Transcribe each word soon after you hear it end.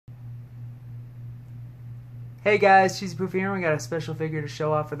Hey guys, chesypoof here. We got a special figure to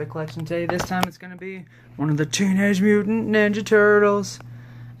show off for the collection today. This time it's going to be one of the Teenage Mutant Ninja Turtles.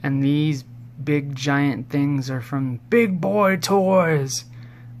 And these big giant things are from Bigboystoys.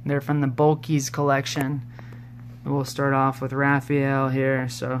 They're from the Bulkyz collection. We'll start off with Raphael here.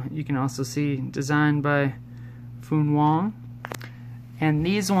 So you can also see designed by Foon Wong. And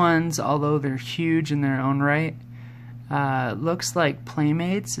these ones, although they're huge in their own right, looks like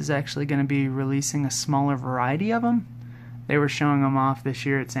Playmates is actually going to be releasing a smaller variety of them. They were showing them off this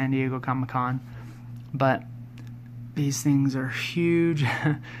year at San Diego Comic-Con, but these things are huge.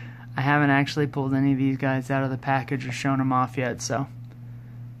 I haven't actually pulled any of these guys out of the package or shown them off yet, so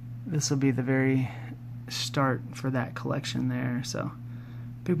this will be the very start for that collection there. So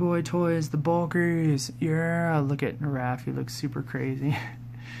Bigboystoys, the Bulkyz, yeah, look at Raph, he looks super crazy.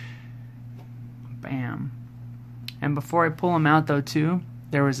 Bam. And before I pull them out though too,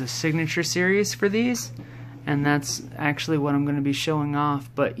 there was a signature series for these, and that's actually what I'm going to be showing off.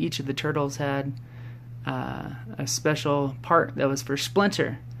 But each of the turtles had a special part that was for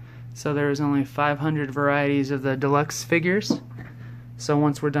Splinter. So there was only 500 varieties of the deluxe figures. So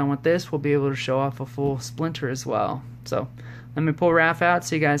once we're done with this, we'll be able to show off a full Splinter as well. So let me pull Raph out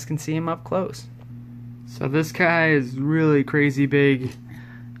so you guys can see him up close. So this guy is really crazy big.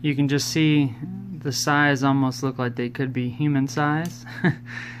 You can just see the size almost look like they could be human size.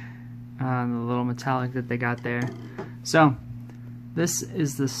 The little metallic that they got there. So this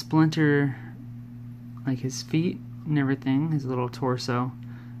is the Splinter, like his feet and everything, his little torso.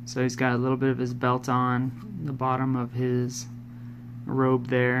 So he's got a little bit of his belt on, the bottom of his robe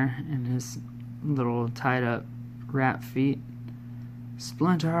there, and his little tied up rat feet.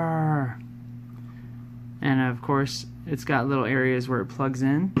 Splinter! And of course it's got little areas where it plugs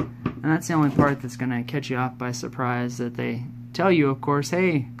in. And that's the only part that's going to catch you off by surprise, that they tell you, of course,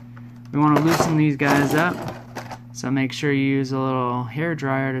 hey, we want to loosen these guys up. So make sure you use a little hair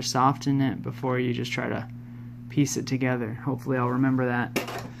dryer to soften it before you just try to piece it together. Hopefully I'll remember that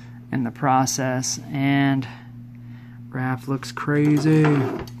in the process. And Raph looks crazy.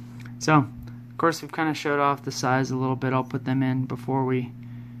 So, of course, we've kind of showed off the size a little bit. I'll put them in before we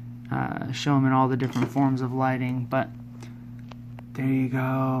show them in all the different forms of lighting. But there you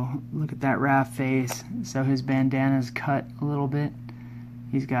go. Look at that Raph face. So his bandana's cut a little bit.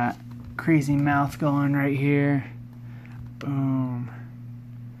 He's got crazy mouth going right here. Boom.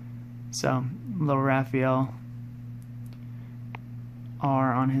 So little Raphael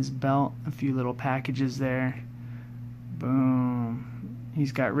R on his belt. A few little packages there. Boom.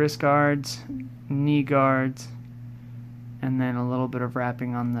 He's got wrist guards, knee guards, and then a little bit of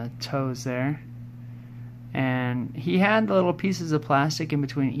wrapping on the toes there. And he had the little pieces of plastic in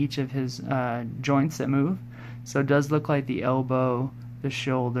between each of his joints that move. So it does look like the elbow, the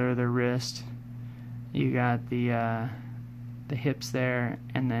shoulder, the wrist. You got the hips there,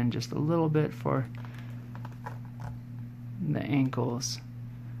 and then just a little bit for the ankles.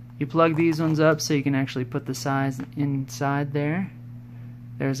 You plug these ones up so you can actually put the size inside there.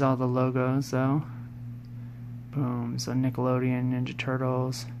 There's all the logos though. Boom. So Nickelodeon, Ninja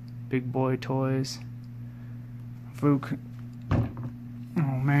Turtles, Bigboystoys. Fook. Oh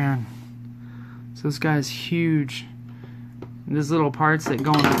man. So this guy's huge. These little parts that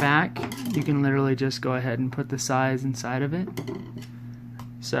go in the back, you can literally just go ahead and put the size inside of it.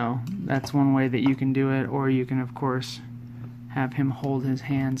 So that's one way that you can do it, or you can of course have him hold his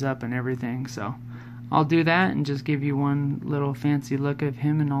hands up and everything. So I'll do that and just give you one little fancy look of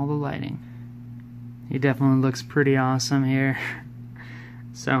him and all the lighting. He definitely looks pretty awesome here.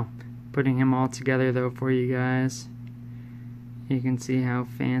 So putting him all together though for you guys, you can see how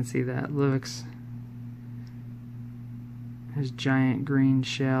fancy that looks. His giant green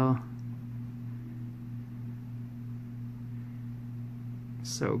shell.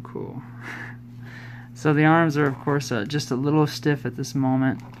 So cool. So the arms are of course just a little stiff at this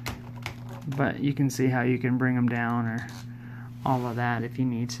moment, but you can see how you can bring them down or all of that if you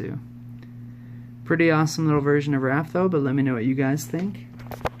need to. Pretty awesome little version of Raph though, but let me know what you guys think.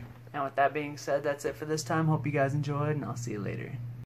 And with that being said, that's it for this time. Hope you guys enjoyed, and I'll see you later.